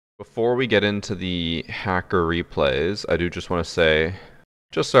Before we get into the hacker replays, I do just want to say,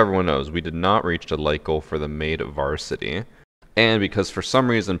 just so everyone knows, we did not reach the like goal for the maid varsity. And because for some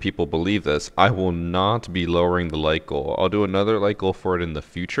reason people believe this, I will not be lowering the like goal. I'll do another like goal for it in the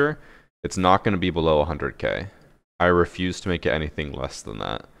future. It's not going to be below 100k. I refuse to make it anything less than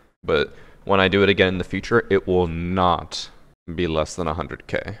that. But when I do it again in the future, it will not be less than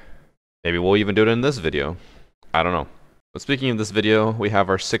 100k. Maybe we'll even do it in this video. I don't know. But speaking of this video, we have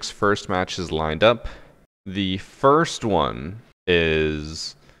our 6 first matches lined up. The first one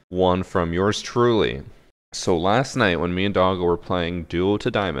is one from yours truly. So last night when me and Doggo were playing Duo to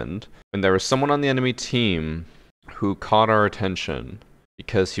Diamond, and there was someone on the enemy team who caught our attention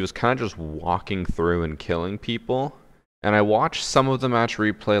because he was kind of just walking through and killing people. And I watched some of the match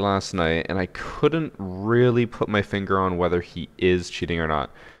replay last night and I couldn't really put my finger on whether he is cheating or not.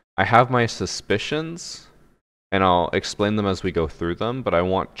 I have my suspicions, and I'll explain them as we go through them, but I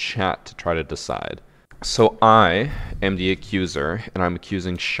want chat to try to decide. So I am the accuser, and I'm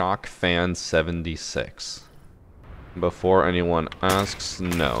accusing ShockFan76. Before anyone asks,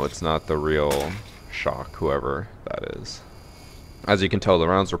 no, it's not the real Shock, whoever that is. As you can tell, the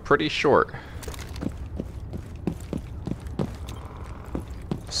rounds were pretty short.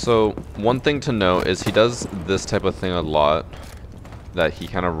 So one thing to note is he does this type of thing a lot, that he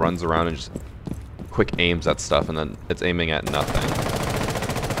kind of runs around and just quick aims at stuff and then it's aiming at nothing.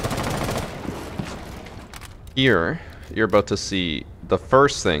 Here, you're about to see the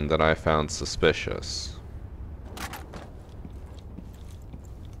first thing that I found suspicious.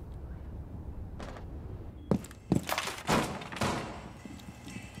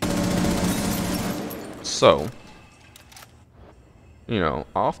 So, you know,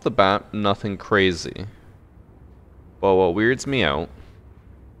 off the bat, nothing crazy. But what weirds me out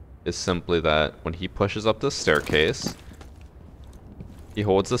is simply that when he pushes up this staircase, he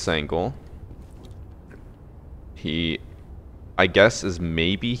holds this angle. He, I guess, is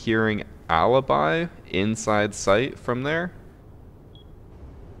maybe hearing alibi inside sight from there.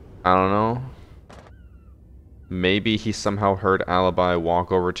 I don't know. Maybe he somehow heard alibi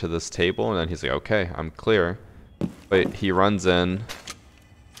walk over to this table and then he's like, okay, I'm clear. But he runs in,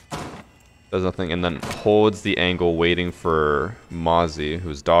 does nothing, and then holds the angle waiting for Mozzie,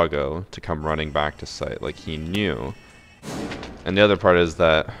 who's Doggo, to come running back to site like he knew. And the other part is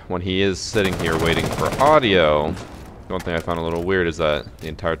that when he is sitting here waiting for audio, the one thing I found a little weird is that the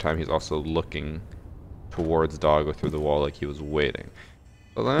entire time he's also looking towards Doggo through the wall like he was waiting.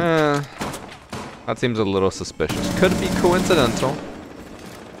 So, that seems a little suspicious. Could be coincidental.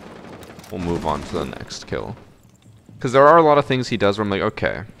 We'll move on to the next kill. Because there are a lot of things he does where I'm like,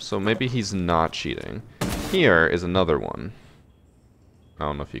 okay, so maybe he's not cheating. Here is another one. I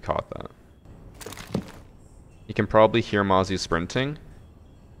don't know if you caught that. You can probably hear Mozzie sprinting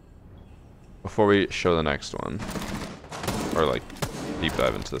before we show the next one. Or like, deep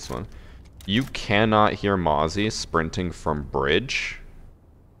dive into this one. You cannot hear Mozzie sprinting from bridge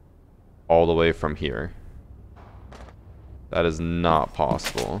all the way from here. That is not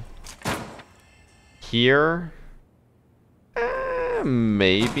possible. Here...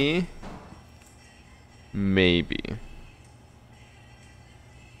 maybe.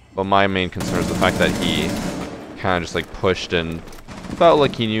 But my main concern is the fact that he kind of just like pushed and felt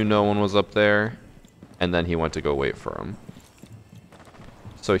like he knew no one was up there, and then he went to go wait for him.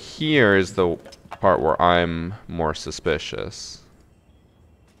 So here's the part where I'm more suspicious.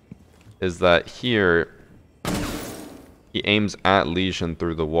 Is that here he aims at Legion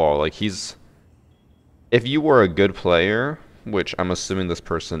through the wall. Like he's... if you were a good player, which I'm assuming this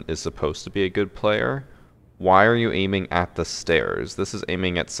person is supposed to be a good player, why are you aiming at the stairs? This is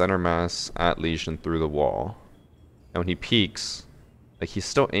aiming at center mass, at Legion, through the wall. And when he peeks, like he's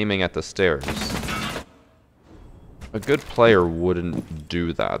still aiming at the stairs. A good player wouldn't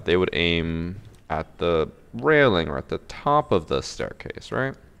do that. They would aim at the railing or at the top of the staircase,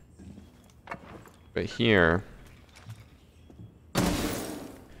 right? But here...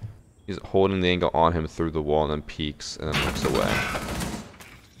 he's holding the angle on him through the wall and then peeks and then looks away.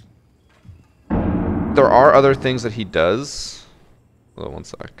 There are other things that he does. Hold on one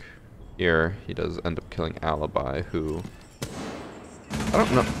sec. Here, he does end up killing Alibi, who... I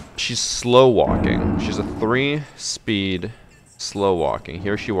don't know. She's slow walking. She's a 3-speed slow walking.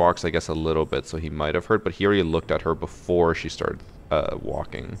 Here she walks, I guess, a little bit, so he might have heard. But he already looked at her before she started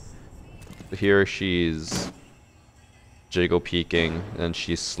walking. So here she's... jiggle peeking, and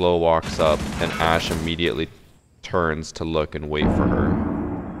she slow walks up, and Ash immediately turns to look and wait for her.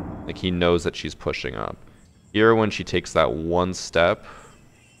 Like he knows that she's pushing up. Here when she takes that one step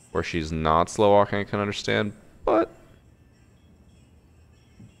where she's not slow walking, I can understand, but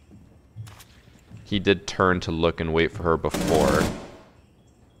he did turn to look and wait for her before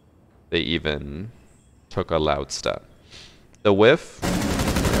they even took a loud step. The whiff,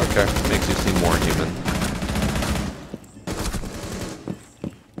 okay, makes you seem more human.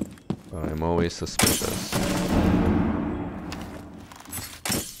 But I'm always suspicious.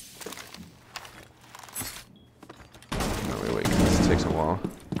 No, wait, this takes a while.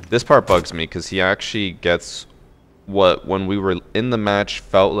 This part bugs me because he actually gets what, when we were in the match,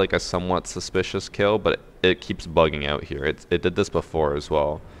 felt like a somewhat suspicious kill, but it keeps bugging out here. It did this before as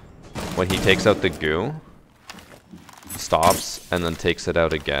well. When he takes out the goo, stops, and then takes it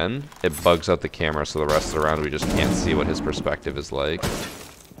out again, it bugs out the camera, so the rest of the round we just can't see what his perspective is like.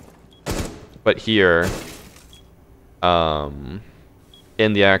 But here, in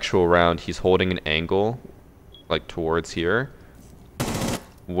the actual round, he's holding an angle, like towards here,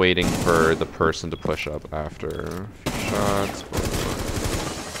 waiting for the person to push up after a few shots.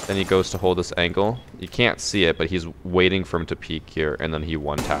 Then he goes to hold this angle. You can't see it, but he's waiting for him to peek here, and then he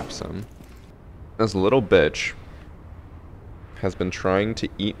one-taps him. This little bitch has been trying to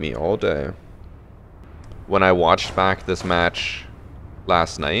eat me all day. When I watched back this match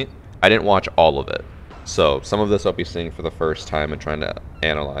last night, I didn't watch all of it. So some of this I'll be seeing for the first time and trying to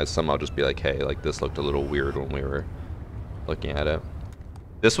analyze. Some I'll just be like, hey, like this looked a little weird when we were looking at it.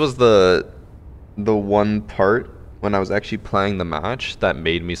 This was the one part when I was actually playing the match that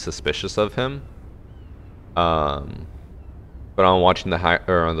made me suspicious of him. But on watching on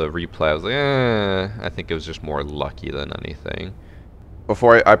the replay, I was like, I think it was just more lucky than anything.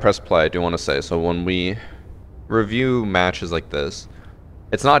 Before I press play, I do want to say, so when we review matches like this,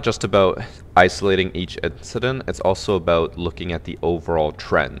 it's not just about isolating each incident, it's also about looking at the overall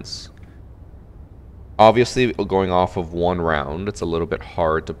trends. Obviously, going off of one round, it's a little bit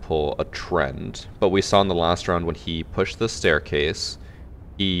hard to pull a trend. But we saw in the last round when he pushed the staircase,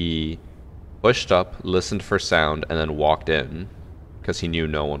 he pushed up, listened for sound, and then walked in because he knew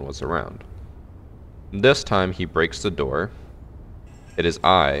no one was around. This time, he breaks the door. It is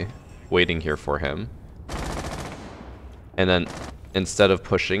I waiting here for him. And then, instead of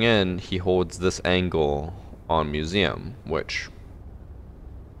pushing in, he holds this angle on museum, which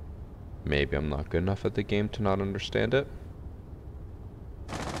maybe I'm not good enough at the game to not understand it.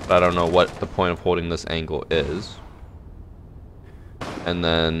 But I don't know what the point of holding this angle is. And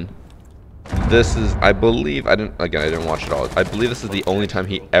then this is, I believe, I didn't watch it all. I believe this is the only time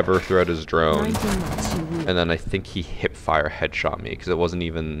he ever threw out his drone. And then I think he hip fire headshot me because it wasn't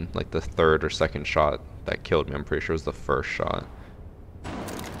even like the third or second shot that killed me. I'm pretty sure it was the first shot.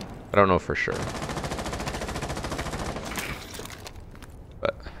 I don't know for sure.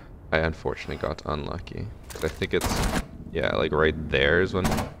 But I unfortunately got unlucky. I think it's, yeah, like right there is when,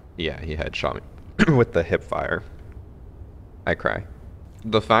 yeah, he headshot me with the hip fire. I cry.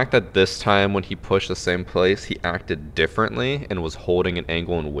 The fact that this time when he pushed the same place, he acted differently and was holding an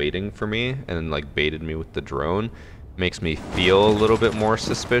angle and waiting for me and like baited me with the drone makes me feel a little bit more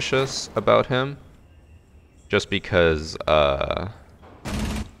suspicious about him. Just because,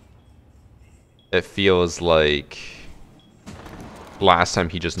 it feels like last time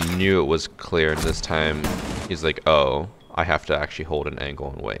he just knew it was clear, and this time he's like, oh, I have to actually hold an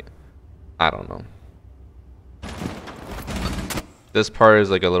angle and wait. I don't know. This part is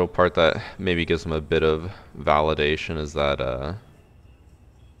like a little part that maybe gives him a bit of validation, is that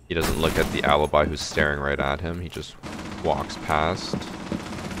he doesn't look at the alibi who's staring right at him. He just walks past.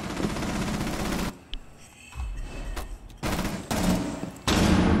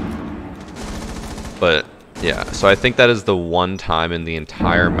 But yeah, so I think that is the one time in the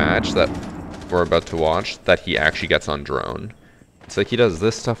entire match that we're about to watch that he actually gets on drone. It's like he does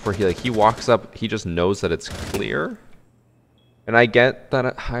this stuff where he walks up, he just knows that it's clear. And I get that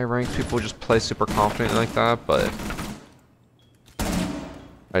at high ranks people just play super confident like that, but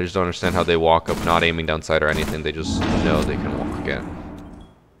I just don't understand how they walk up not aiming down sight or anything. They just know they can walk in.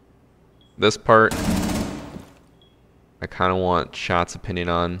 This part, I kind of want Chat's opinion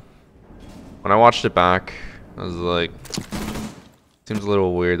on. When I watched it back, I was like, seems a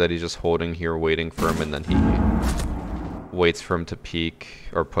little weird that he's just holding here waiting for him, and then he waits for him to peek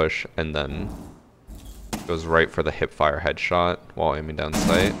or push and then goes right for the hip fire headshot while aiming down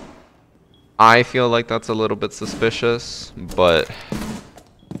sight. I feel like that's a little bit suspicious, but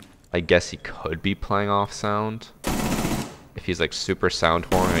I guess he could be playing off sound. If he's like super sound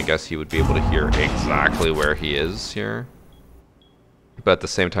horn, I guess he would be able to hear exactly where he is here. But at the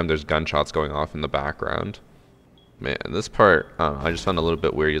same time, there's gunshots going off in the background. Man, this part, I just found a little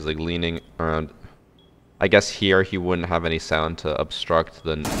bit weird. He's like leaning around. I guess here he wouldn't have any sound to obstruct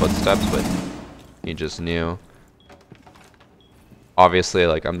the footsteps, but he just knew. Obviously,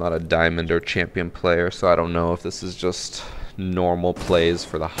 like, I'm not a diamond or champion player, so I don't know if this is just normal plays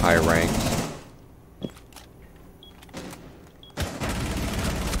for the high ranks.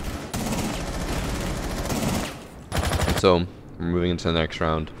 So, we're moving into the next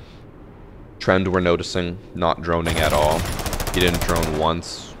round. Trend we're noticing, not droning at all. He didn't drone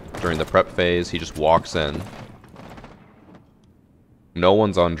once during the prep phase, he just walks in. No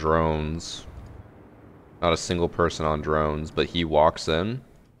one's on drones. Not a single person on drones, but he walks in.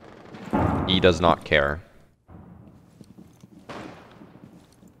 He does not care.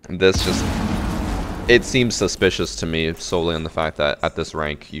 This just... It seems suspicious to me solely on the fact that at this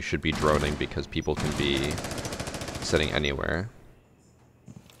rank you should be droning because people can be sitting anywhere.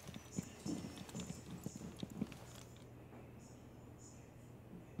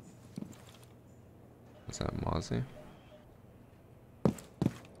 Is that Mozzie?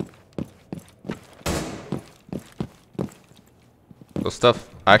 So stuff,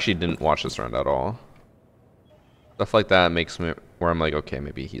 I actually didn't watch this round at all. Stuff like that makes me, where I'm like, okay,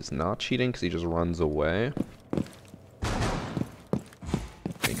 maybe he's not cheating because he just runs away.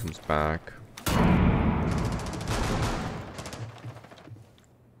 He comes back.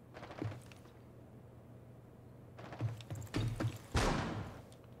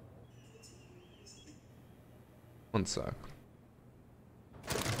 One sec.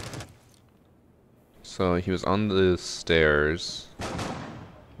 So he was on the stairs.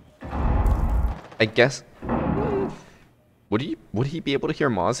 I guess. Would he be able to hear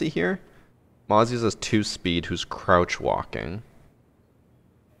Mozzie here? Mozzie's a 2-speed who's crouch walking.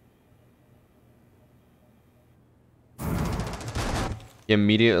 He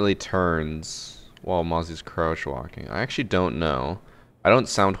immediately turns while Mozzie's crouch walking. I actually don't know. I don't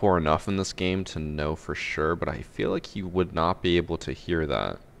sound whore enough in this game to know for sure, but I feel like he would not be able to hear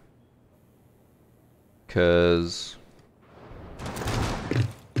that. Cause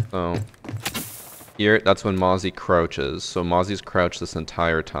here, that's when Mozzie crouches. So Mozzie's crouched this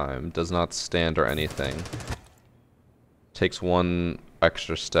entire time, does not stand or anything. Takes one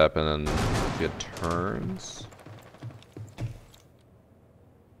extra step and then it turns.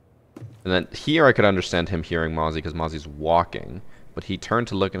 And then here I could understand him hearing Mozzie because Mozzie's walking, but he turned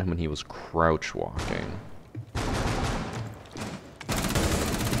to look at him when he was crouch walking.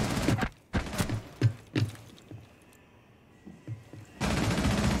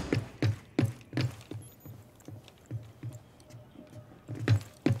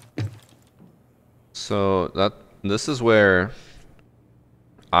 So this is where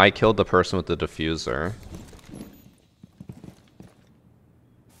I killed the person with the diffuser.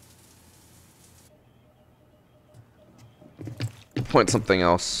 Point something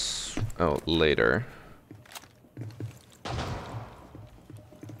else out later.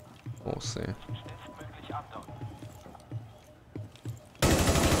 We'll see.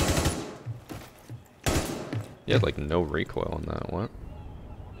 He had like no recoil on that, what?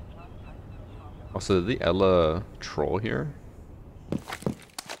 Also, did the Ella troll here?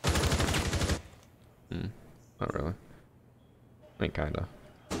 Not really. I mean, kinda.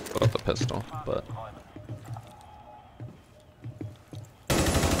 Put up the pistol, but...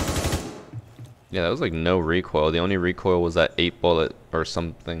 Yeah, that was like no recoil. The only recoil was that 8-bullet or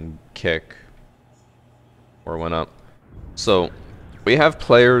something kick. Or went up. So, we have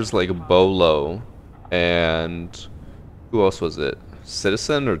players like Bolo and... Who else was it?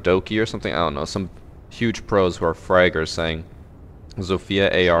 Citizen or Doki or something? I don't know. Some huge pros who are fraggers saying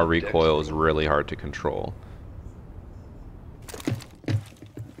Zofia AR recoil is really hard to control.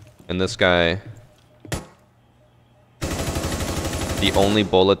 And this guy... The only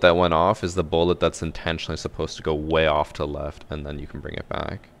bullet that went off is the bullet that's intentionally supposed to go way off to left, and then you can bring it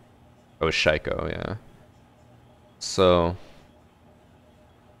back. Oh, it was Shaiko, yeah. So...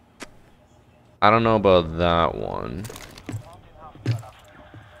 I don't know about that one.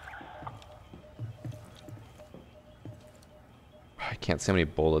 I can't see how many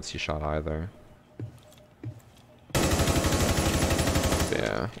bullets he shot either.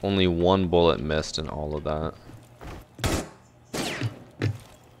 Yeah, only one bullet missed in all of that.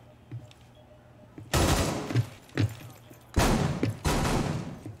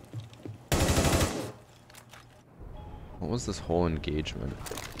 What was this whole engagement?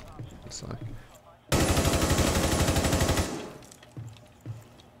 It's like...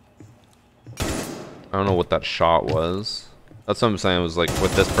 I don't know what that shot was. That's what I'm saying, was like,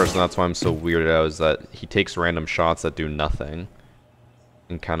 with this person, that's why I'm so weirded out, is that he takes random shots that do nothing.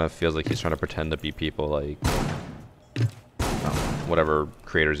 And kind of feels like he's trying to pretend to be people like... whatever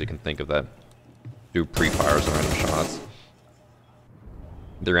creators you can think of that do pre-fires and random shots.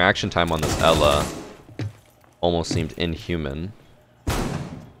 The reaction time on this Ella almost seemed inhuman.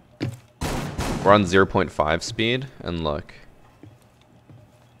 We're on 0.5 speed, and look.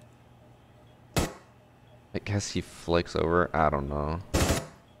 I guess he flicks over. I don't know.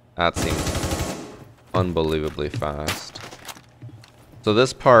 That seems unbelievably fast. So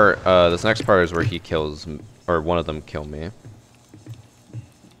this part, this next part is where he kills, or one of them kill me.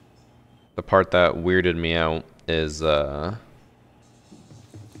 The part that weirded me out is,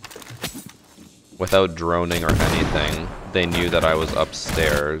 without droning or anything, they knew that I was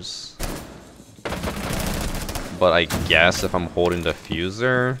upstairs. But I guess if I'm holding the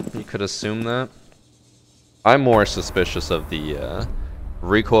fuser, you could assume that. I'm more suspicious of the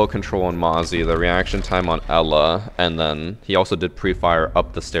recoil control on Mozzie, the reaction time on Ella, and then he also did pre-fire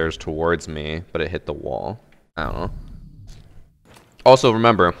up the stairs towards me, but it hit the wall. I don't know. Also,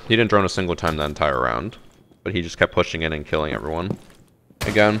 remember, he didn't drone a single time that entire round, but he just kept pushing in and killing everyone.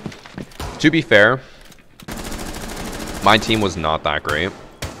 Again, to be fair, my team was not that great.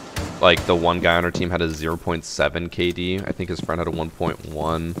 Like, the one guy on our team had a 0.7 KD. I think his friend had a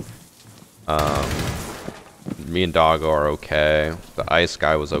 1.1. Me and Doggo are okay. The ice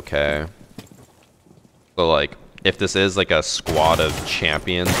guy was okay. So, like, if this is, like, a squad of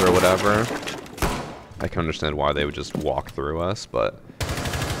champions or whatever, I can understand why they would just walk through us, but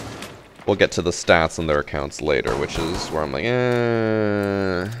we'll get to the stats on their accounts later, which is where I'm like,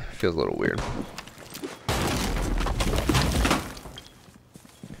 feels a little weird.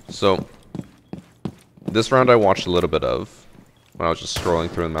 So, this round I watched a little bit of when I was just scrolling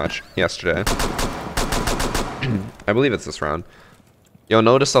through the match yesterday. I believe it's this round. You'll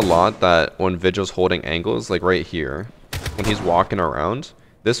notice a lot that when Vigil's holding angles, like right here, when he's walking around,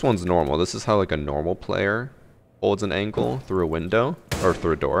 this one's normal. This is how like a normal player holds an angle through a window or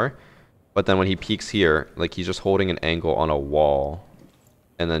through a door. But then when he peeks here, like he's just holding an angle on a wall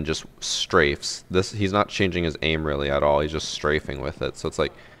and then just strafes. He's not changing his aim really at all. He's just strafing with it. So it's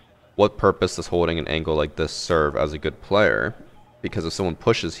like, what purpose does holding an angle like this serve as a good player? Because if someone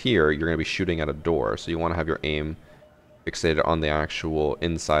pushes here, you're going to be shooting at a door. So you want to have your aim fixated on the actual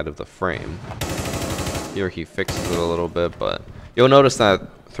inside of the frame. Here he fixes it a little bit, but you'll notice that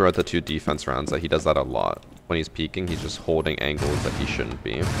throughout the two defense rounds that he does that a lot. When he's peeking, he's just holding angles that he shouldn't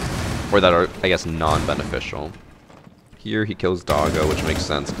be. Or that are, I guess, non-beneficial. Here he kills Doggo, which makes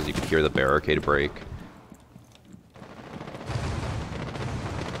sense because you can hear the barricade break.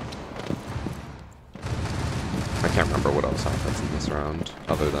 I can't remember what else happens in this round,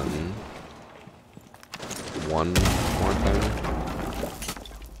 other than one more thing.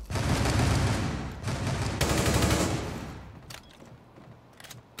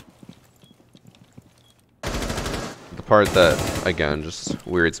 The part that, again, just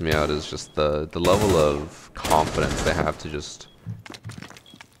weirds me out is just the level of confidence they have to just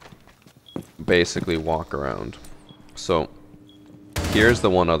basically walk around. So, here's the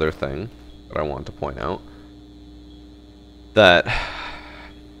one other thing that I want to point out. That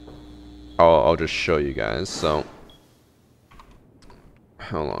I'll just show you guys. So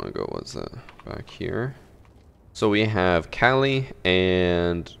how long ago was it? Back here. So we have Callie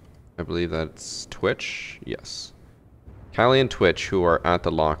and I believe that's Twitch. Yes, Callie and Twitch, who are at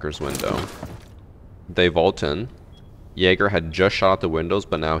the lockers window. They vault in. Jaeger had just shot out the windows,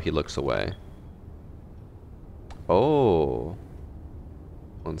 but now he looks away. Oh.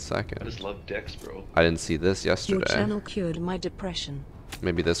 1 second. I just love Dex, bro. I didn't see this yesterday. Your channel cured my depression.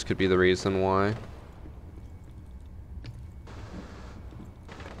 Maybe this could be the reason why.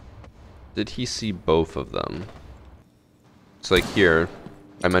 Did he see both of them? So like here,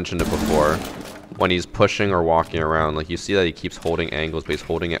 I mentioned it before, when he's pushing or walking around, like you see that he keeps holding angles, but he's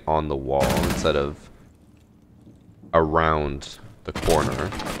holding it on the wall instead of around the corner.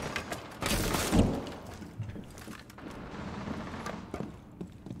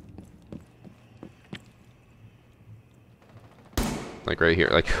 Like right here,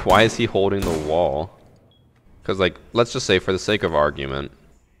 like why is he holding the wall? Because like, let's just say for the sake of argument,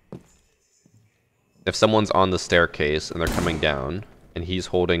 if someone's on the staircase and they're coming down and he's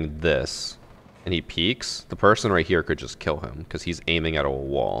holding this and he peeks, the person right here could just kill him because he's aiming at a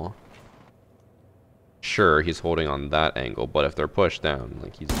wall. Sure, he's holding on that angle, but if they're pushed down,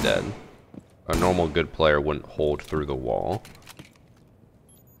 like he's dead. A normal good player wouldn't hold through the wall.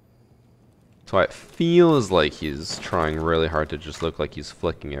 So it feels like he's trying really hard to just look like he's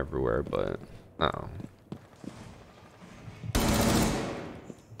flicking everywhere, but no.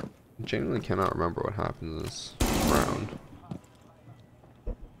 I genuinely cannot remember what happened this round.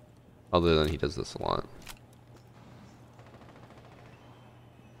 Other than he does this a lot.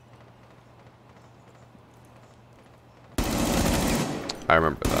 I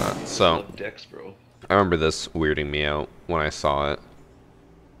remember that. So Dex, bro. I remember this weirding me out when I saw it.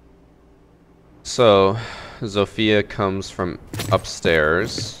 So, Zofia comes from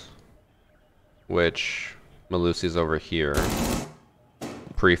upstairs, which Malusi's over here,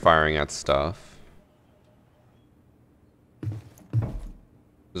 pre-firing at stuff.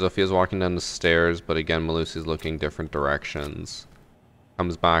 Zofia's walking down the stairs, but again, Malusi's looking different directions.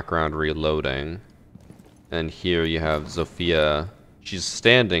 Comes back around reloading. And here you have Zofia. She's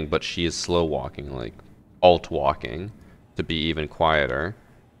standing, but she is slow walking, like alt walking, to be even quieter.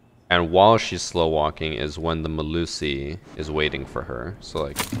 And while she's slow walking is when the Malusi is waiting for her. So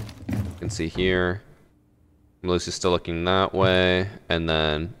like, you can see here, Malusi's still looking that way, and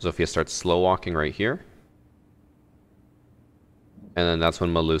then Zofia starts slow walking right here. And then that's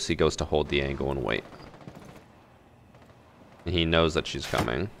when Malusi goes to hold the angle and wait. And he knows that she's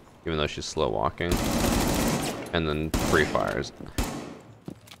coming, even though she's slow walking. And then pre-fires.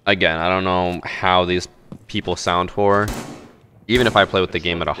 Again, I don't know how these people sound for. Even if I play with the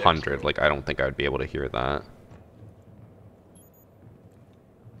game at 100, like, I don't think I would be able to hear that.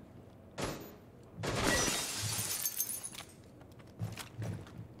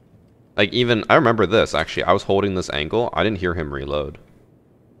 Like, even, I remember this, actually. I was holding this angle. I didn't hear him reload.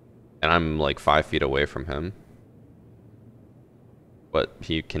 And I'm, like, 5 feet away from him. But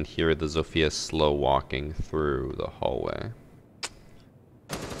you can hear the Zofia slow walking through the hallway.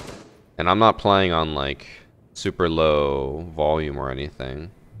 And I'm not playing on, like, super low volume or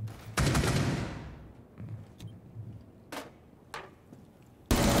anything.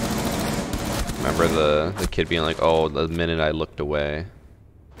 Remember the kid being like, oh, the minute I looked away,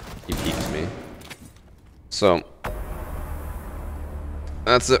 he peeked me. So,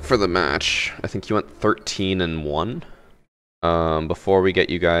 that's it for the match. I think he went 13-1. Before we get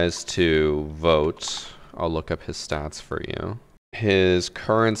you guys to vote, I'll look up his stats for you. His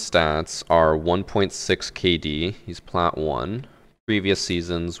current stats are 1.6 KD. He's Plat 1. Previous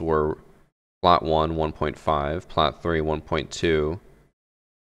seasons were Plat 1, 1.5, Plat 3, 1.2.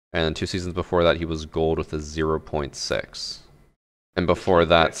 And 2 seasons before that, he was Gold with a 0.6. And before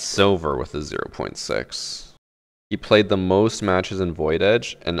that, Silver with a 0.6. He played the most matches in Void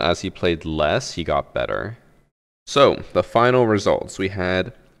Edge, and as he played less, he got better. So, the final results. We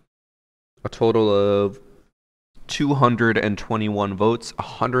had a total of 221 votes.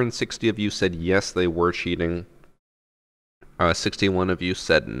 160 of you said yes, they were cheating. 61 of you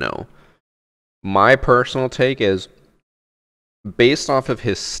said no. My personal take is, based off of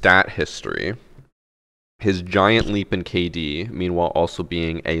his stat history, his giant leap in KD, meanwhile also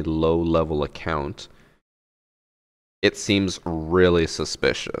being a low-level account, it seems really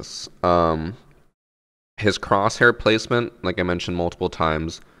suspicious. His crosshair placement, like I mentioned multiple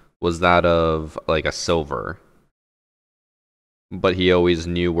times, was that of like a silver. But he always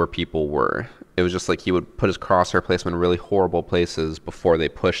knew where people were. It was just like he would put his crosshair placement in really horrible places before they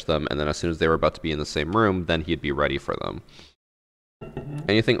pushed them, and then as soon as they were about to be in the same room, then he'd be ready for them.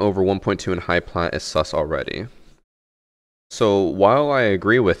 Anything over 1.2 in high plat is sus already. So while I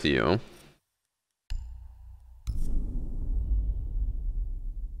agree with you,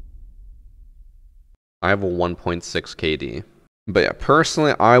 I have a 1.6 KD. But yeah,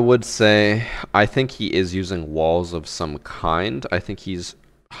 personally, I would say I think he is using walls of some kind. I think he's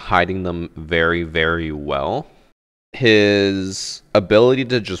hiding them very, very well. His ability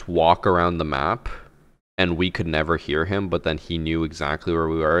to just walk around the map and we could never hear him, but then he knew exactly where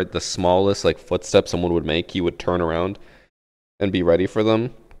we were. The smallest like footstep someone would make, he would turn around and be ready for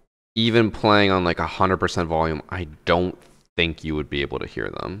them. Even playing on like 100% volume, I don't think you would be able to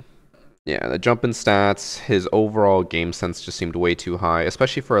hear them. Yeah, the jump in stats, his overall game sense just seemed way too high,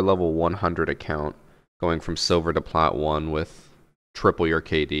 especially for a level 100 account, going from silver to plat 1 with triple your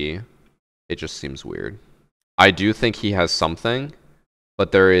KD. It just seems weird. I do think he has something,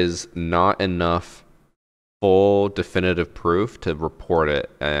 but there is not enough full definitive proof to report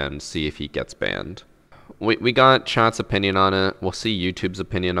it and see if he gets banned. We got chat's opinion on it, we'll see YouTube's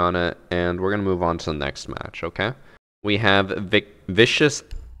opinion on it, and we're going to move on to the next match, okay? We have Vicious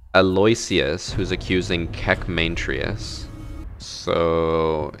Aloysius, who's accusing Kekmaintrius.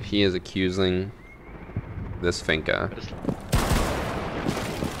 So he is accusing this Finka.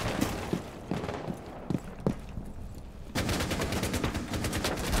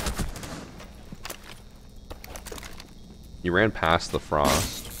 You ran past the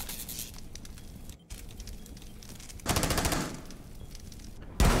frost.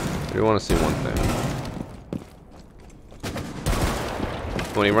 We want to see one thing.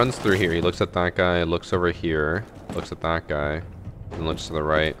 When he runs through here, he looks at that guy, looks over here, looks at that guy, then looks to the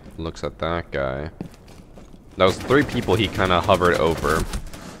right, looks at that guy. That was 3 people he kind of hovered over,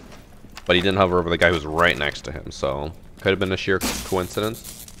 but he didn't hover over the guy who was right next to him, so could have been a sheer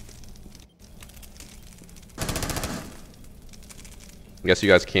coincidence. I guess you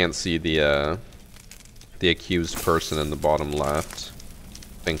guys can't see the accused person in the bottom left.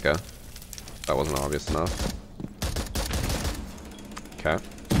 Finka. That wasn't obvious enough. Okay.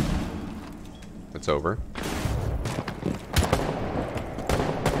 It's over.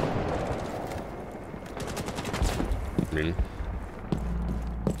 I mean...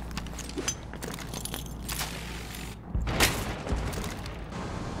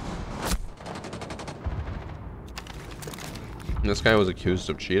 This guy was accused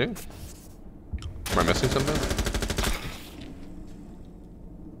of cheating? Am I missing something?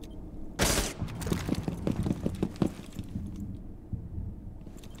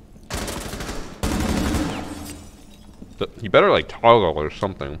 He better like toggle or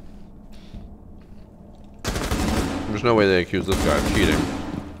something. There's no way they accuse this guy of cheating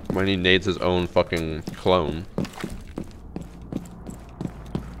when he nades his own fucking clone.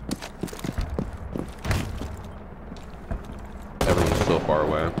 Everyone's so far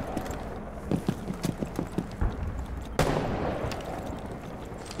away.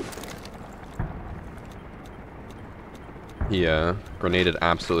 He grenaded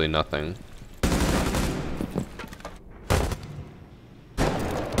absolutely nothing.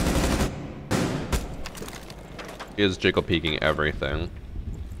 He is jiggle peeking everything.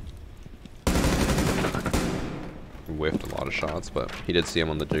 He whiffed a lot of shots, but he did see him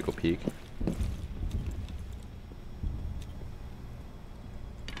on the jiggle peek.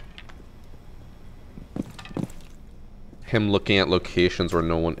 Him looking at locations where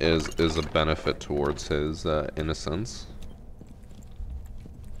no one is a benefit towards his innocence.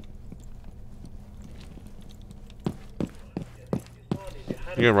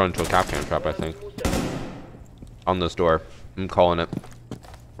 You're gonna run into a Capcan trap, I think. On this door. I'm calling it.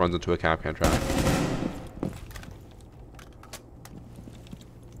 Runs into a Capcan trap.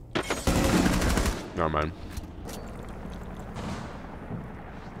 Never mind.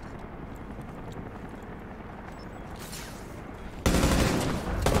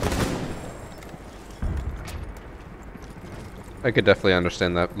 I could definitely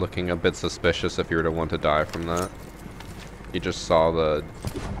understand that looking a bit suspicious if you were to want to die from that. He just saw the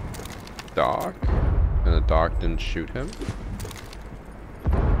dock, and the dock didn't shoot him.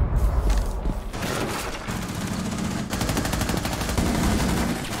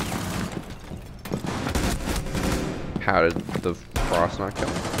 How did the frost not kill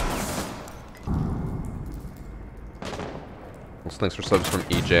him? Thanks for subs from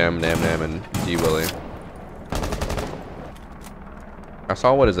eJam, Nam Nam, and D Willie. I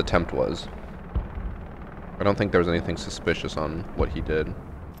saw what his attempt was. I don't think there was anything suspicious on what he did.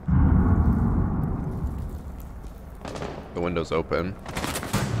 The window's open.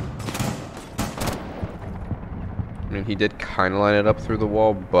 I mean, he did kind of line it up through the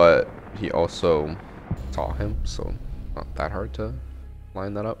wall, but he also saw him, so not that hard to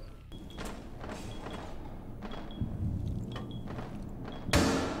line that up.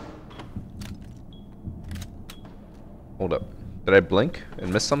 Hold up. Did I blink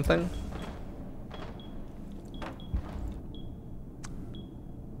and miss something?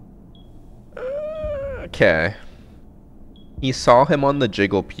 Okay. He saw him on the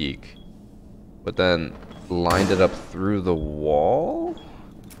jiggle peak, but then lined it up through the wall?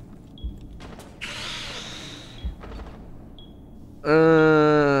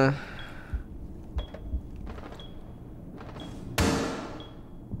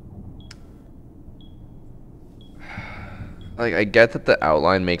 Like, I get that the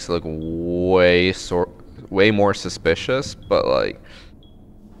outline makes it look way more suspicious, but like,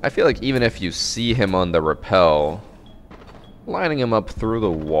 I feel like even if you see him on the rappel, lining him up through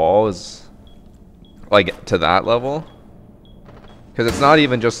the wall is like to that level, because it's not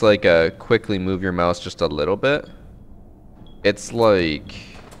even just like a quickly move your mouse just a little bit. It's like,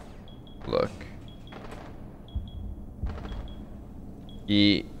 look,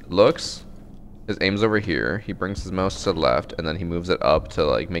 he looks. His aim's over here. He brings his mouse to the left, and then he moves it up to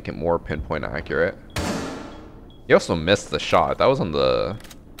like make it more pinpoint accurate. He also missed the shot. That was on the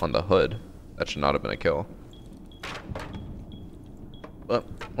hood. That should not have been a kill. But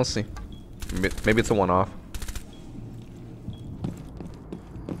we'll see. Maybe it's a one-off.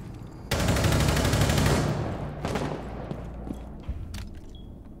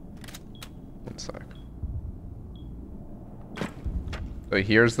 One sec. So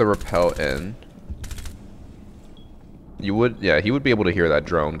here's the rappel in. You would, yeah, he would be able to hear that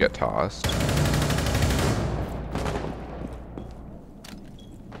drone get tossed.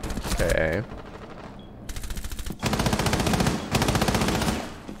 Okay.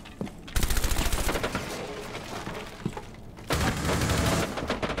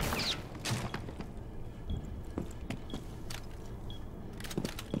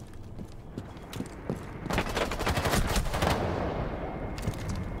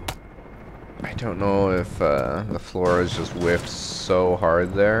 don't know if the Flores just whiffed so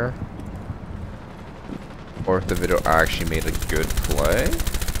hard there, or if the video actually made a good play.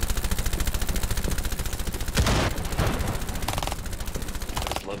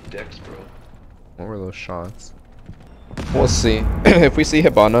 Just love decks, bro. What were those shots? We'll see. If we see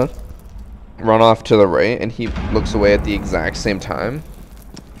Hibana run off to the right and he looks away at the exact same time,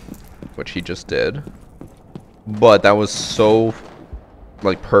 which he just did, but that was so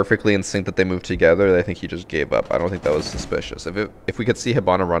like perfectly in sync that they moved together, I think he just gave up. I don't think that was suspicious. If we could see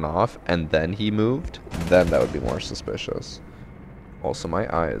Hibana run off and then he moved, then that would be more suspicious. Also, my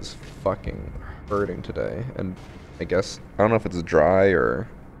eye is fucking hurting today, and I guess I don't know if it's dry or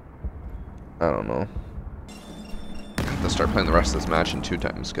I don't know. I have to start playing the rest of this match in 2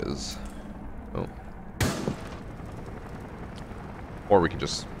 times because or we can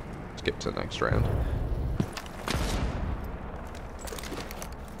just skip to the next round.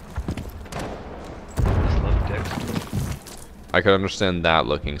 Just love decks. I could understand that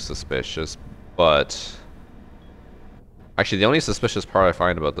looking suspicious, but actually the only suspicious part I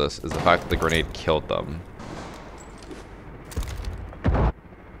find about this is the fact that the grenade killed them.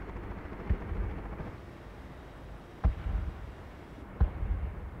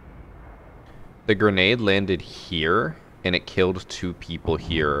 The grenade landed here, and it killed 2 people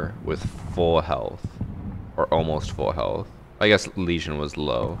here with full health. Or almost full health. I guess Legion was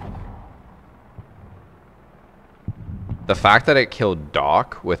low. The fact that it killed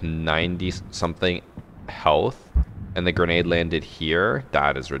Doc with 90-something health, and the grenade landed here,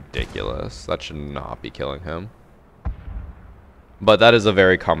 that is ridiculous. That should not be killing him. But that is a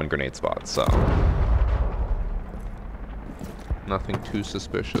very common grenade spot, so nothing too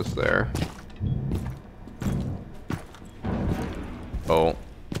suspicious there. Oh.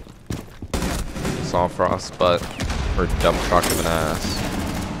 Saw Frostbutt, or dump truck of an ass.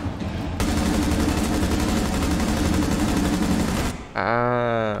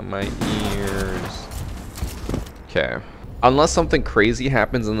 Ah, my ears. Okay. Unless something crazy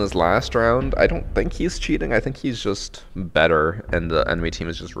happens in this last round, I don't think he's cheating. I think he's just better, and the enemy team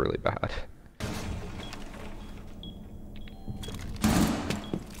is just really bad.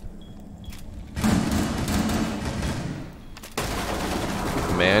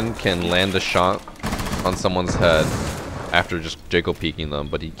 Man can land a shot on someone's head after just jiggle peeking them,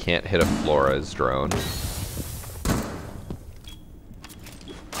 but he can't hit a Flores drone.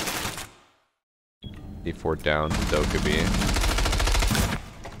 D4 down to Dokkaebi.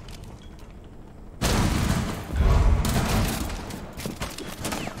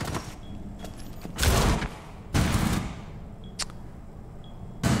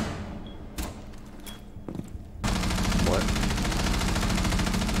 What?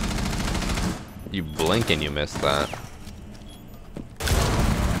 You blink and you miss that.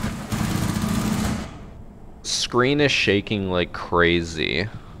 Screen is shaking like crazy.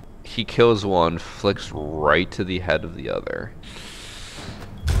 He kills one, flicks right to the head of the other.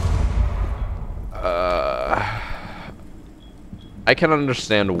 I can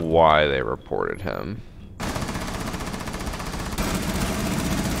understand why they reported him.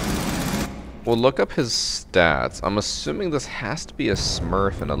 We'll look up his stats. I'm assuming this has to be a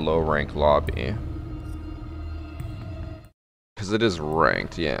Smurf in a low rank lobby. Because it is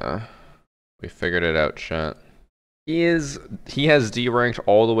ranked, yeah. We figured it out, chat. He has D ranked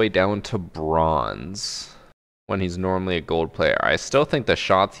all the way down to bronze when he's normally a gold player. I still think the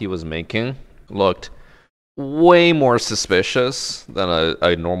shots he was making looked way more suspicious than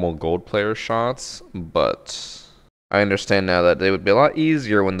a normal gold player's shots, but I understand now that they would be a lot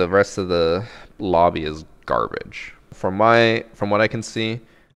easier when the rest of the lobby is garbage. From what I can see,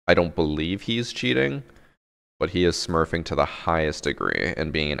 I don't believe he's cheating, but he is smurfing to the highest degree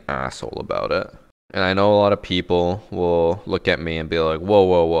and being an asshole about it. And I know a lot of people will look at me and be like, whoa,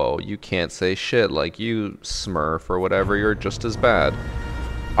 whoa, whoa, you can't say shit, like you smurf or whatever, you're just as bad.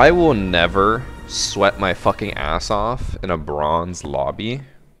 I will never sweat my fucking ass off in a bronze lobby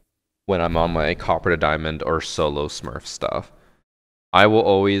when I'm on my copper to diamond or solo smurf stuff. I will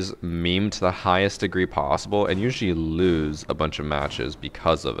always meme to the highest degree possible and usually lose a bunch of matches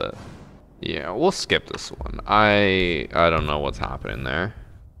because of it. Yeah, we'll skip this one. I don't know what's happening there.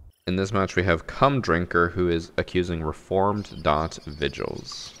 In this match, we have Cum Drinker, who is accusing Reformed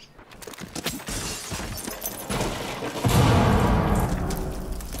Vigils.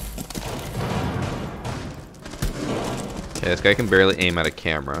 Okay, this guy can barely aim at a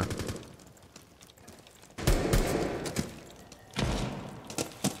camera.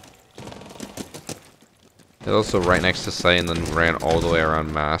 He's also right next to Sai and then ran all the way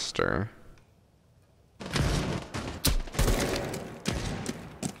around Master.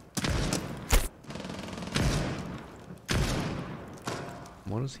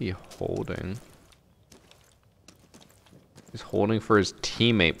 What is he holding? He's holding for his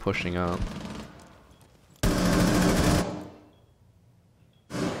teammate pushing up.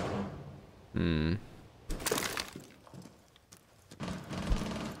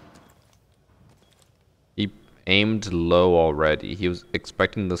 He aimed low already. He was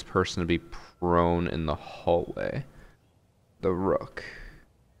expecting this person to be prone in the hallway. The rook.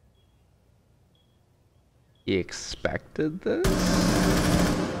 He expected this?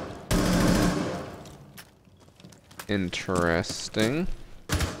 Interesting.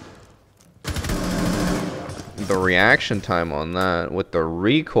 The reaction time on that with the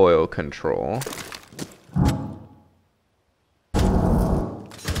recoil control.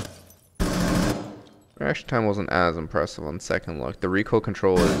 Reaction time wasn't as impressive on second look. The recoil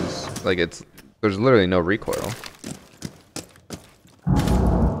control is like there's literally no recoil.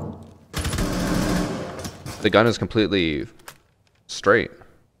 The gun is completely straight.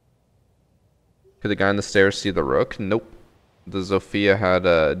 Could the guy on the stairs see the rook? Nope. The Zofia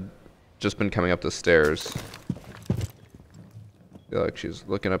had just been coming up the stairs. I feel like she's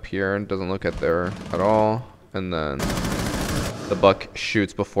looking up here and doesn't look at there at all. And then the buck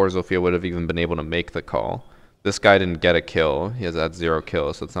shoots before Zofia would have even been able to make the call. This guy didn't get a kill. He has had 0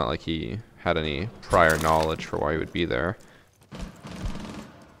 kills, so it's not like he had any prior knowledge for why he would be there.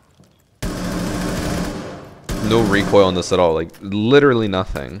 No recoil on this at all. Like, literally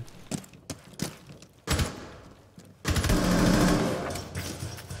nothing.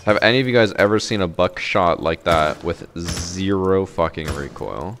 Have any of you guys ever seen a buck shot like that with 0 fucking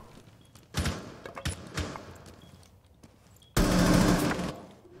recoil?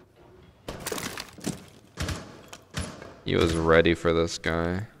 He was ready for this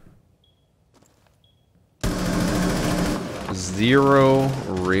guy. 0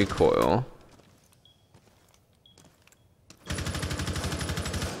 recoil.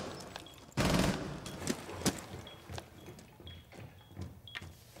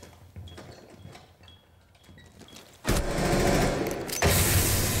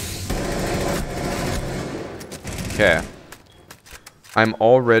 Okay. I'm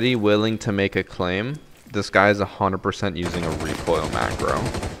already willing to make a claim. This guy is 100% using a recoil macro.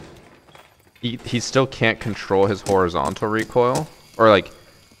 He still can't control his horizontal recoil, or like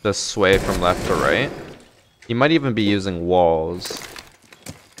the sway from left to right. He might even be using walls.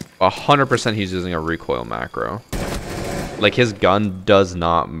 100% he's using a recoil macro. Like, his gun does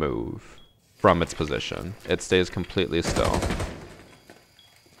not move from its position. It stays completely still.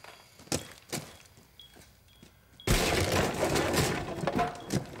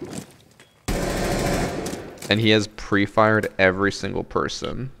 And he has pre-fired every single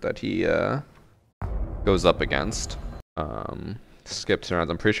person that he goes up against. Skips rounds.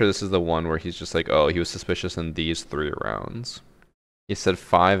 I'm pretty sure this is the one where he's just like, oh, he was suspicious in these 3 rounds. He said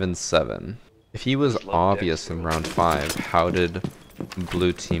 5 and 7. If he was obvious in round 5, how did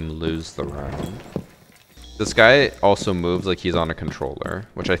blue team lose the round? This guy also moves like he's on a controller,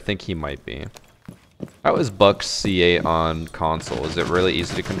 which I think he might be. How is Buck's C8 on console? Is it really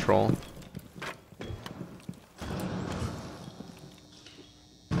easy to control?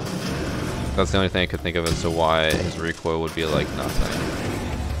 That's the only thing I could think of as to why his recoil would be like nothing.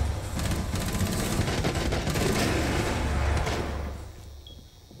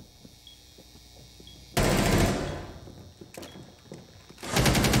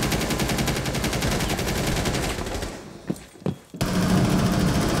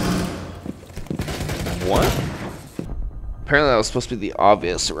 What? Apparently that was supposed to be the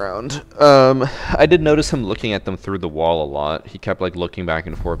obvious round. I did notice him looking at them through the wall a lot. He kept like looking back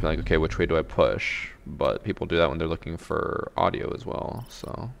and forth, like, okay, which way do I push? But people do that when they're looking for audio as well.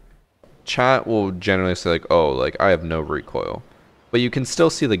 So chat will generally say like, oh, like I have no recoil, but you can still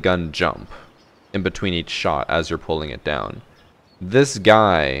see the gun jump in between each shot as you're pulling it down. This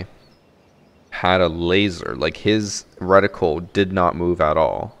guy had a laser, like his reticle did not move at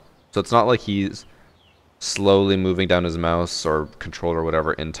all. So it's not like he's slowly moving down his mouse or controller or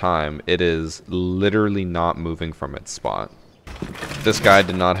whatever in time. It is literally not moving from its spot. This guy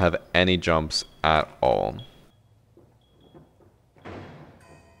did not have any jumps at all.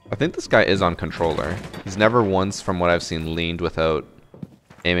 I think this guy is on controller. He's never once, from what I've seen, leaned without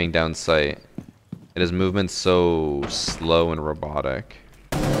aiming down sight. And his movement's so slow and robotic.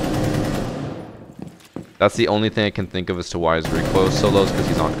 That's the only thing I can think of as to why his recoil is so low, is because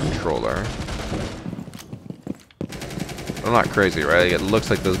he's on controller. I'm not crazy, right? Like, it looks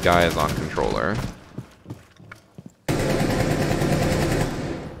like this guy is on controller.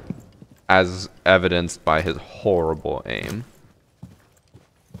 As evidenced by his horrible aim.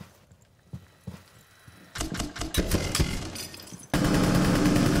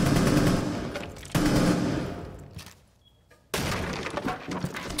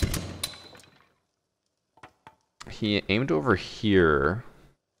 he aimed over here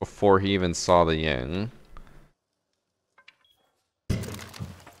before he even saw the Ying.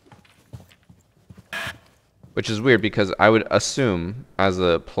 Which is weird because I would assume as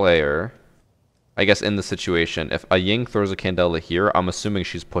a player, I guess in the situation, if a Ying throws a Candela here, I'm assuming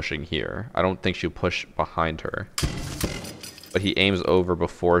she's pushing here. I don't think she'll push behind her. But he aims over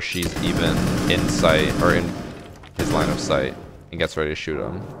before she's even in sight, or in his line of sight, and gets ready to shoot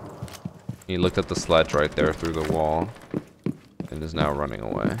him. He looked at the sledge right there through the wall, and is now running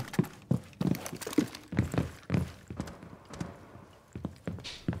away.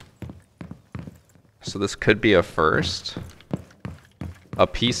 So this could be a first. A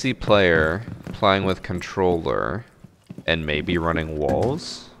PC player playing with controller and maybe running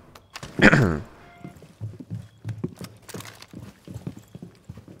walls.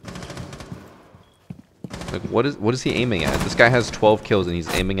 Like what is he aiming at? This guy has 12 kills and he's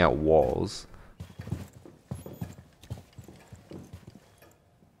aiming at walls.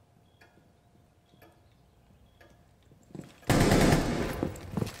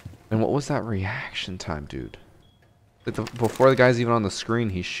 And what was that reaction time, dude? Like before the guy's even on the screen,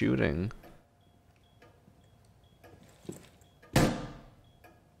 he's shooting.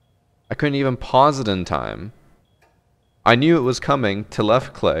 I couldn't even pause it in time. I knew it was coming to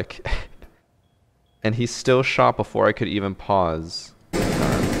left click. And he still shot before I could even pause.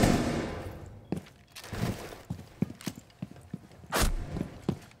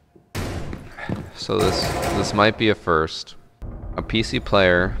 So this might be a first. A PC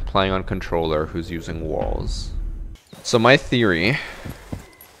player playing on controller who's using walls. So my theory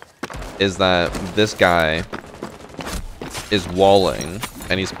is that this guy is walling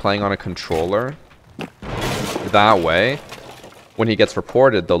and he's playing on a controller. That way, when he gets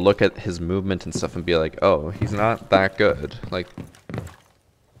reported, they'll look at his movement and stuff and be like, oh, he's not that good. Like,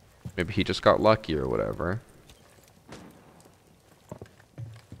 maybe he just got lucky or whatever.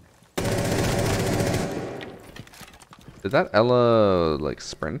 Did that Ella, like,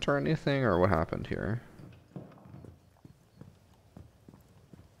 sprint or anything, or what happened here?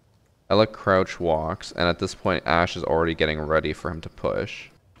 Ella crouch walks, and at this point, Ash is already getting ready for him to push.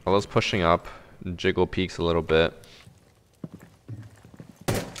 Ella's pushing up, Jiggle peeks a little bit.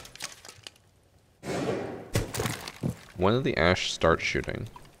 When did the Ash start shooting?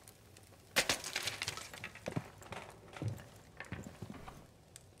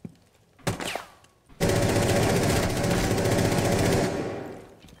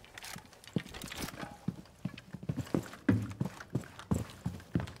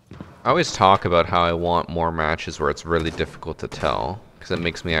 I always talk about how I want more matches where it's really difficult to tell, because it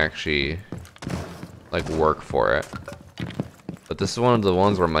makes me actually like work for it. But this is one of the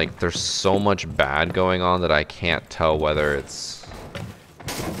ones where I'm like, there's so much bad going on that I can't tell whether it's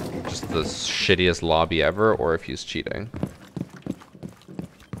just the shittiest lobby ever or if he's cheating.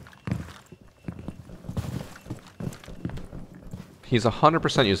 He's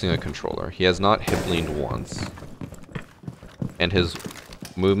 100% using a controller. He has not hip leaned once. And his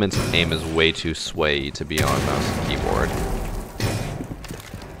movements and aim is way too swayy to be on mouse and keyboard.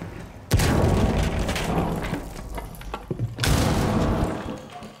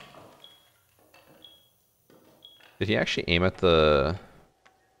 Did he actually aim at the...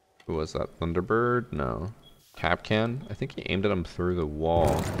 Who was that? Thunderbird? No. Capcan? I think he aimed at him through the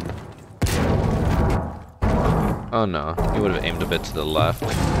wall. Oh no, he would have aimed a bit to the left.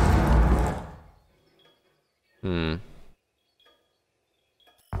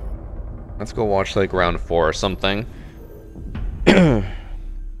 Let's go watch like round 4 or something. Because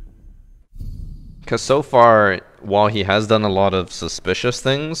so far, while he has done a lot of suspicious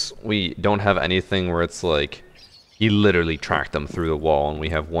things, we don't have anything where it's like he literally tracked them through the wall and we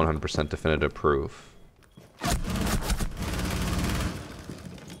have 100% definitive proof.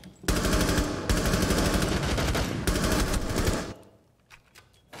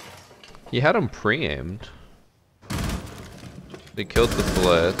 He had him pre-aimed. They killed the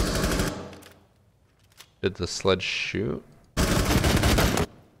blitz. Did the sledge shoot? I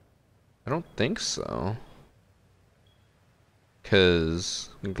don't think so. Because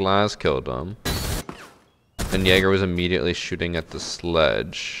Glass killed him. And Jaeger was immediately shooting at the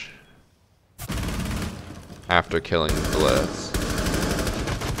sledge. After killing the blitz.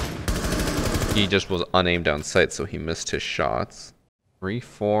 He just was unaimed down sight, so he missed his shots.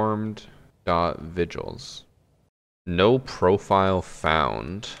 Reformed vigils. No profile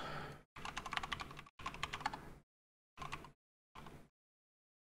found.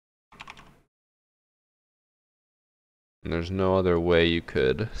 And there's no other way you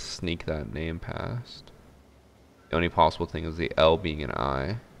could sneak that name past. The only possible thing is the L being an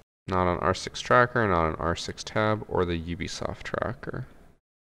I. Not on R6 tracker, not on R6 tab, or the Ubisoft tracker.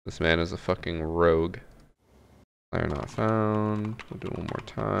 This man is a fucking rogue. Player not found. We'll do it one more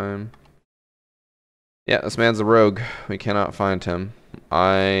time. Yeah, this man's a rogue. We cannot find him.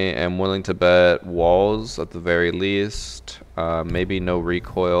 I am willing to bet walls at the very least. Maybe no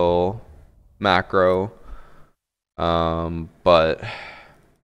recoil macro. But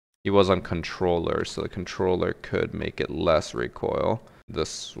he was on controller, so the controller could make it less recoil.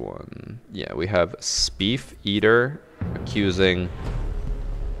 This one. Yeah, we have Speef Eater accusing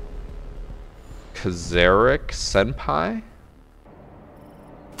Kazaric Senpai?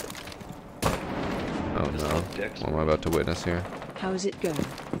 Oh no. What am I about to witness here? How's it going?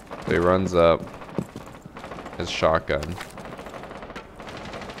 So he runs up. His shotgun.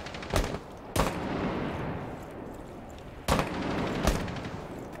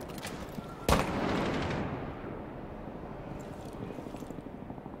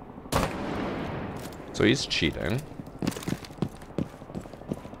 So he's cheating.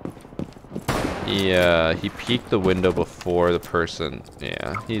 Yeah, he peeked the window before the person.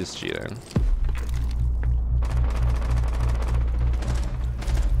 Yeah, he's cheating.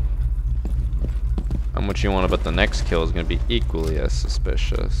 How much you want to bet the next kill is going to be equally as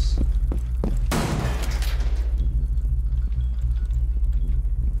suspicious?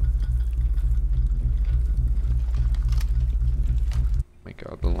 My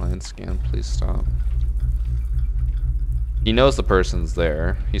god, the line scan, please stop. He knows the person's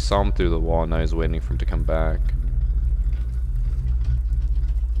there. He saw him through the wall, now he's waiting for him to come back.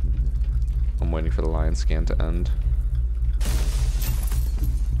 I'm waiting for the line scan to end.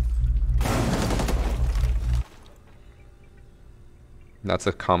 That's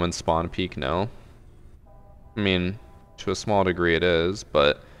a common spawn peek, no? I mean, to a small degree it is,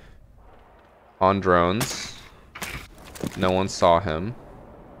 but on drones, no one saw him.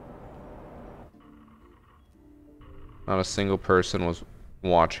 Not a single person was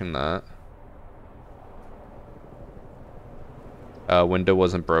watching that. Window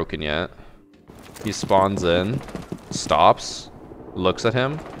wasn't broken yet. He spawns in, stops, looks at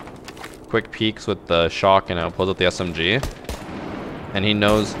him, quick peeks with the shotgun out, pulls out the SMG, and he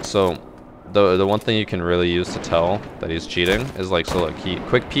knows. So the one thing you can really use to tell that he's cheating is like, so look, he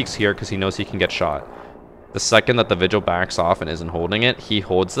quick peeks here because he knows he can get shot. The second that the vigil backs off and isn't holding it, he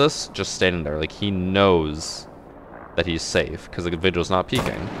holds this just standing there. Like, he knows that he's safe because the vigil's not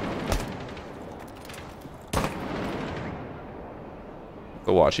peeking.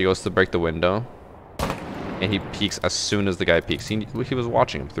 But watch, he goes to break the window and he peeks as soon as the guy peeks. He was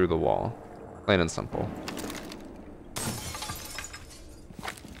watching him through the wall. Plain and simple.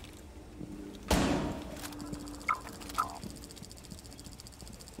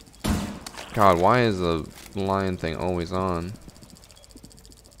 God, why is the lion thing always on?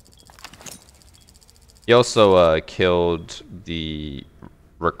 He also killed the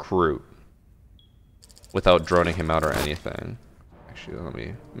recruit without droning him out or anything. Actually, let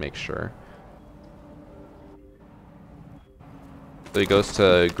me make sure. So he goes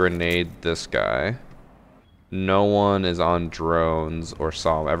to grenade this guy. No one is on drones or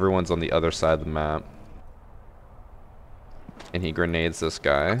saw him. Everyone's on the other side of the map. And he grenades this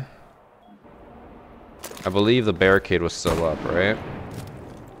guy. I believe the barricade was still up, right?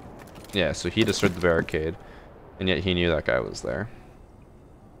 Yeah, so he destroyed the barricade, and yet he knew that guy was there.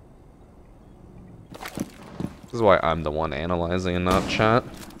 This is why I'm the one analyzing and not chat.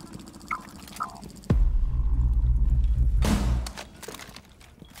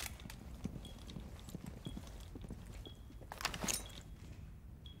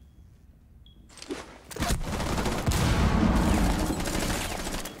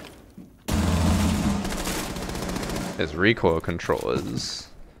 His recoil control is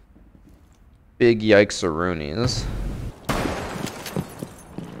big yikes-a-roonies.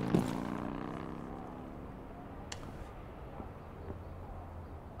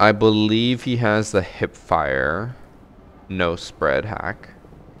 I believe he has the hip fire no spread hack.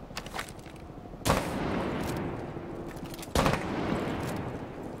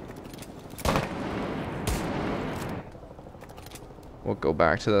 We'll go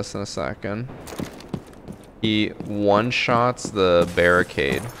back to this in a second. He one-shots the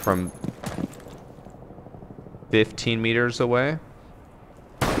barricade from 15 meters away.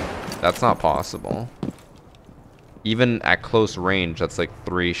 That's not possible. Even at close range, that's like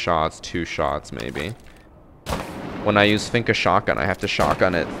 3 shots, 2 shots maybe. When I use Finka shotgun, I have to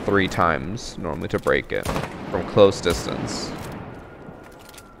shotgun it 3 times normally to break it from close distance.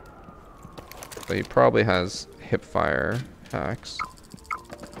 So he probably has hip fire hacks.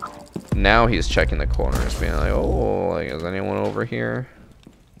 Now he's checking the corners, being like, oh, like, is anyone over here?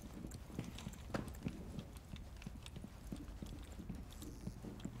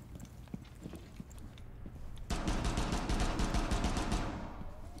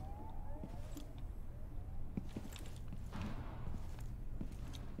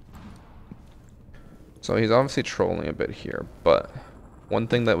 So he's obviously trolling a bit here, but one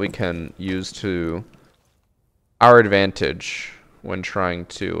thing that we can use to our advantage when trying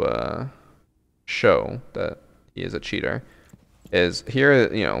to show that he is a cheater is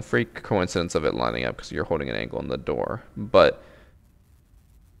here, you know, freak coincidence of it lining up because you're holding an angle in the door. But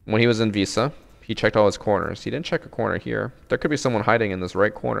when he was in Visa, he checked all his corners. He didn't check a corner here. There could be someone hiding in this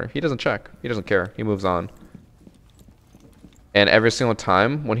right corner. He doesn't check. He doesn't care. He moves on. And every single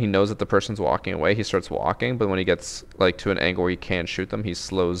time when he knows that the person's walking away, he starts walking. But when he gets like to an angle where he can't shoot them, he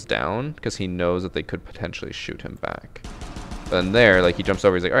slows down because he knows that they could potentially shoot him back. Then there, like, he jumps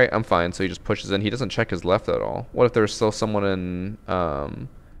over. He's like, all right, I'm fine. So he just pushes in. He doesn't check his left at all. What if there's still someone in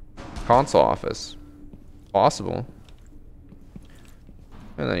console office? Possible.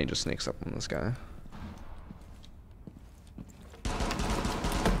 And then he just sneaks up on this guy.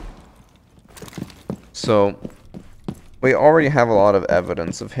 So we already have a lot of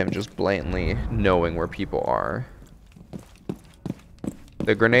evidence of him just blatantly knowing where people are.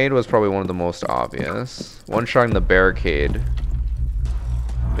 The grenade was probably one of the most obvious. One-shotting the barricade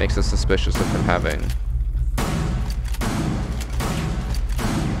makes us suspicious of him having...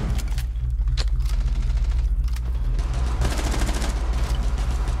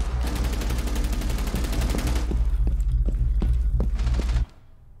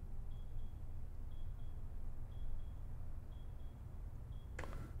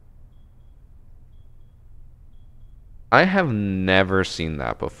 I have never seen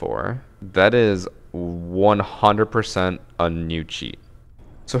that before. That is 100% a new cheat.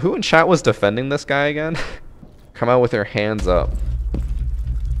 So who in chat was defending this guy again? Come out with your hands up.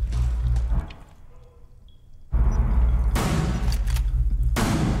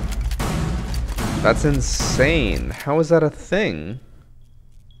 That's insane. How is that a thing?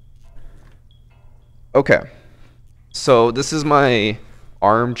 Okay. So this is my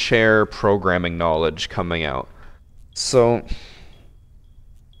armchair programming knowledge coming out. So,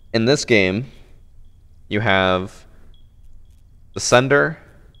 in this game, you have the sender,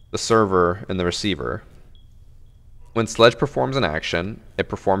 the server, and the receiver. When Sledge performs an action, it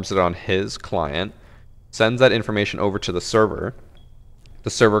performs it on his client, sends that information over to the server. The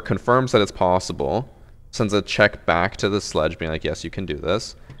server confirms that it's possible, sends a check back to the Sledge being like, yes, you can do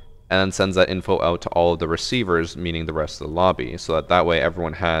this, and then sends that info out to all of the receivers, meaning the rest of the lobby, so that way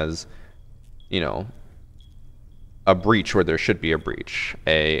everyone has, you know, a breach where there should be a breach,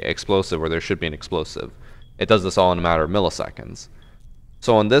 a explosive where there should be an explosive. It does this all in a matter of milliseconds.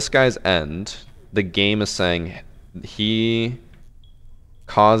 So on this guy's end, the game is saying he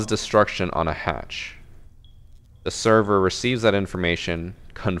caused destruction on a hatch. The server receives that information,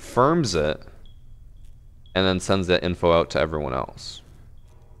 confirms it, and then sends that info out to everyone else.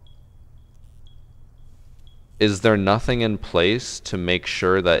 Is there nothing in place to make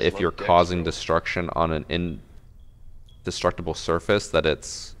sure that if you're causing destruction on an indestructible surface, that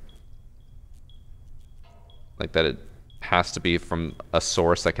it's like that it has to be from a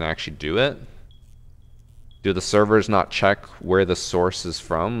source that can actually do it? Do the servers not check where the source is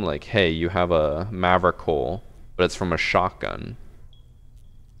from? Like, hey, you have a Maverick hole, but it's from a shotgun.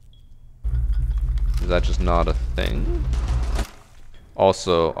 Is that just not a thing?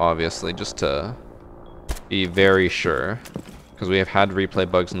 Also, obviously, just to be very sure, because we have had replay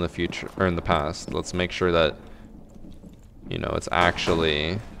bugs in the future or in the past, let's make sure that, you know, it's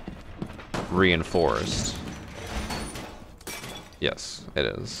actually reinforced. Yes, it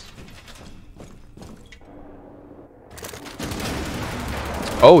is.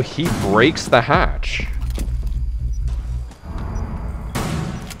 Oh, he breaks the hatch.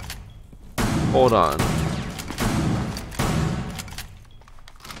 Hold on.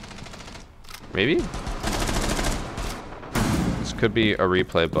 Maybe? This could be a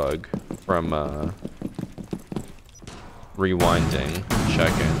replay bug from rewinding,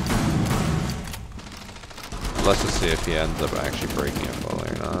 checking. Let's just see if he ends up actually breaking it fully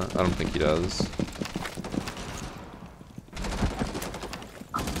or not. I don't think he does.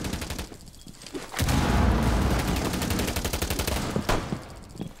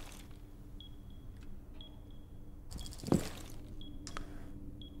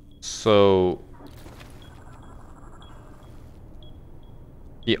 So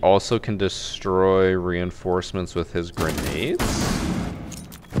he also can destroy reinforcements with his grenades?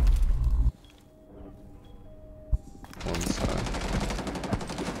 One sec.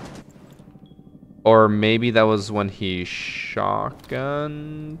 Or maybe that was when he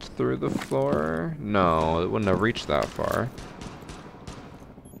shotgunned through the floor? No, it wouldn't have reached that far.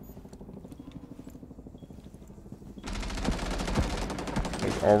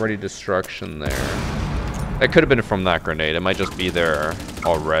 There's already destruction there. That could have been from that grenade. It might just be there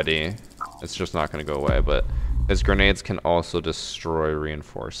already. It's just not going to go away, but his grenades can also destroy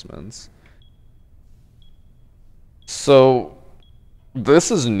reinforcements. So,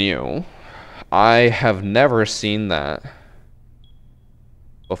 this is new. I have never seen that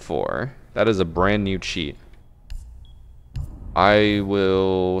before. That is a brand new cheat. I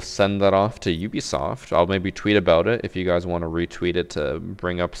will send that off to Ubisoft. I'll maybe tweet about it if you guys want to retweet it to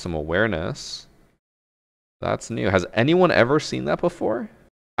bring up some awareness. That's new. Has anyone ever seen that before?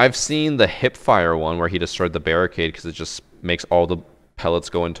 I've seen the hipfire one where he destroyed the barricade because it just makes all the pellets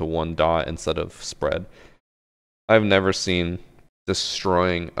go into one dot instead of spread. I've never seen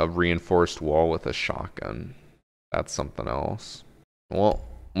destroying a reinforced wall with a shotgun. That's something else. Well,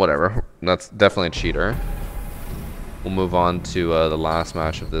 whatever. That's definitely a cheater. We'll move on to the last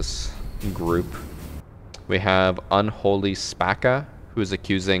match of this group. We have Unholy Spaka, who is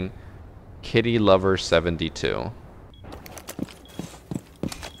accusing Kitty Lover 72.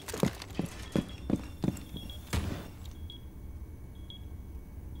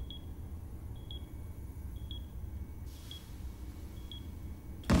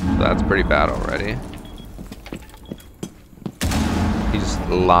 That's pretty bad already. He's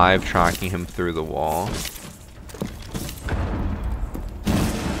live tracking him through the wall.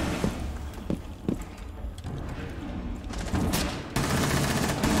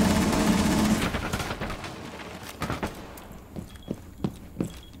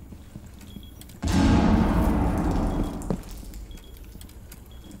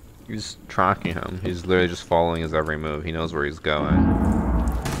 He's tracking him. He's literally just following his every move. He knows where he's going.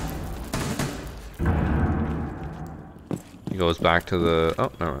 He goes back to the...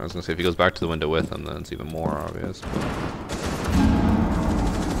 Oh, no, I was going to say if he goes back to the window with him, then it's even more obvious.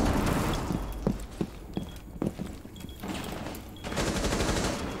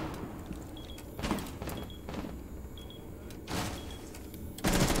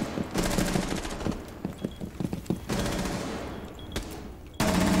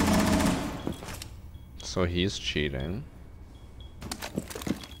 So he's cheating.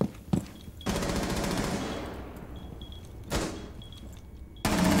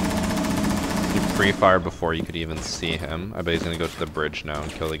 He pre-fired before you could even see him. I bet he's gonna go to the bridge now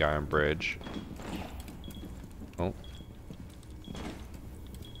and kill the guy on bridge. Oh.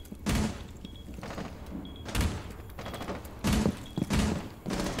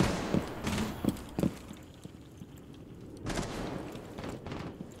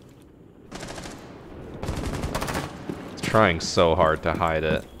 Trying so hard to hide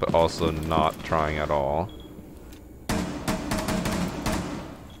it, but also not trying at all.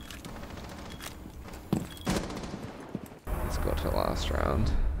 Let's go to the last round.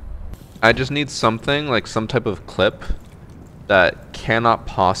 I just need something, like some type of clip that cannot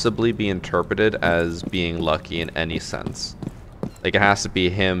possibly be interpreted as being lucky in any sense. Like it has to be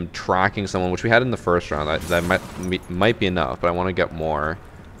him tracking someone, which we had in the first round. That might be enough, but I want to get more.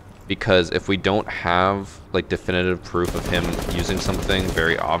 Because if we don't have like definitive proof of him using something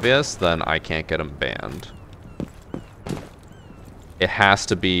very obvious, then I can't get him banned. It has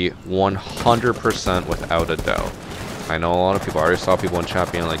to be 100% without a doubt. I know a lot of people, I already saw people in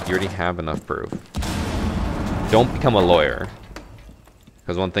chat being like, you already have enough proof. Don't become a lawyer.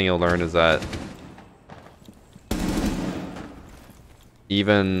 Because one thing you'll learn is that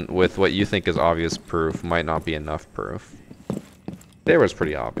even with what you think is obvious proof might not be enough proof. There was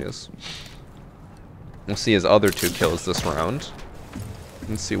pretty obvious. We'll see his other 2 kills this round.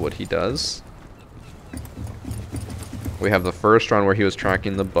 And see what he does. We have the first round where he was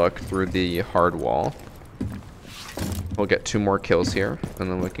tracking the buck through the hard wall. We'll get 2 more kills here,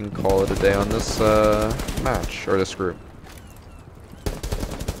 and then we can call it a day on this match, or this group.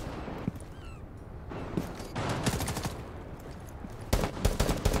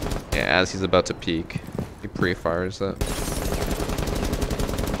 Yeah, as he's about to peek, he pre-fires it.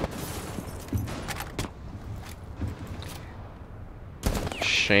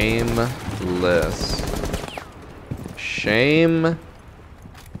 Shameless. Shameless.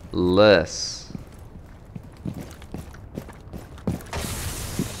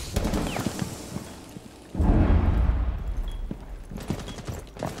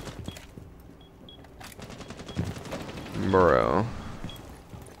 Bro.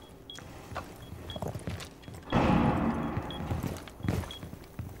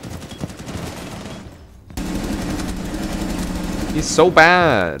 He's so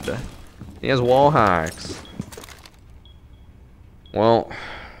bad. He has wall hacks. Well,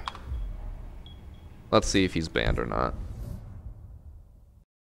 let's see if he's banned or not.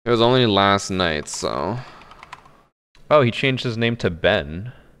 It was only last night, so... Oh, he changed his name to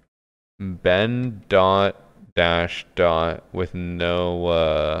Ben. Ben dot dash dot with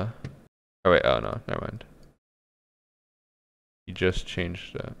no Oh wait, oh no, never mind. He just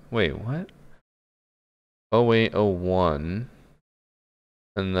changed it. Wait, what? 0801.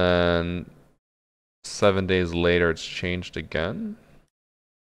 And then 7 days later it's changed again?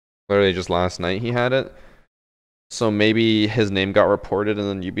 Literally just last night he had it. So maybe his name got reported and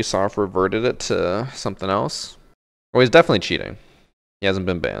then Ubisoft reverted it to something else. Well, he's definitely cheating. He hasn't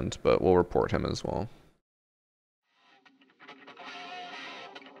been banned, but we'll report him as well.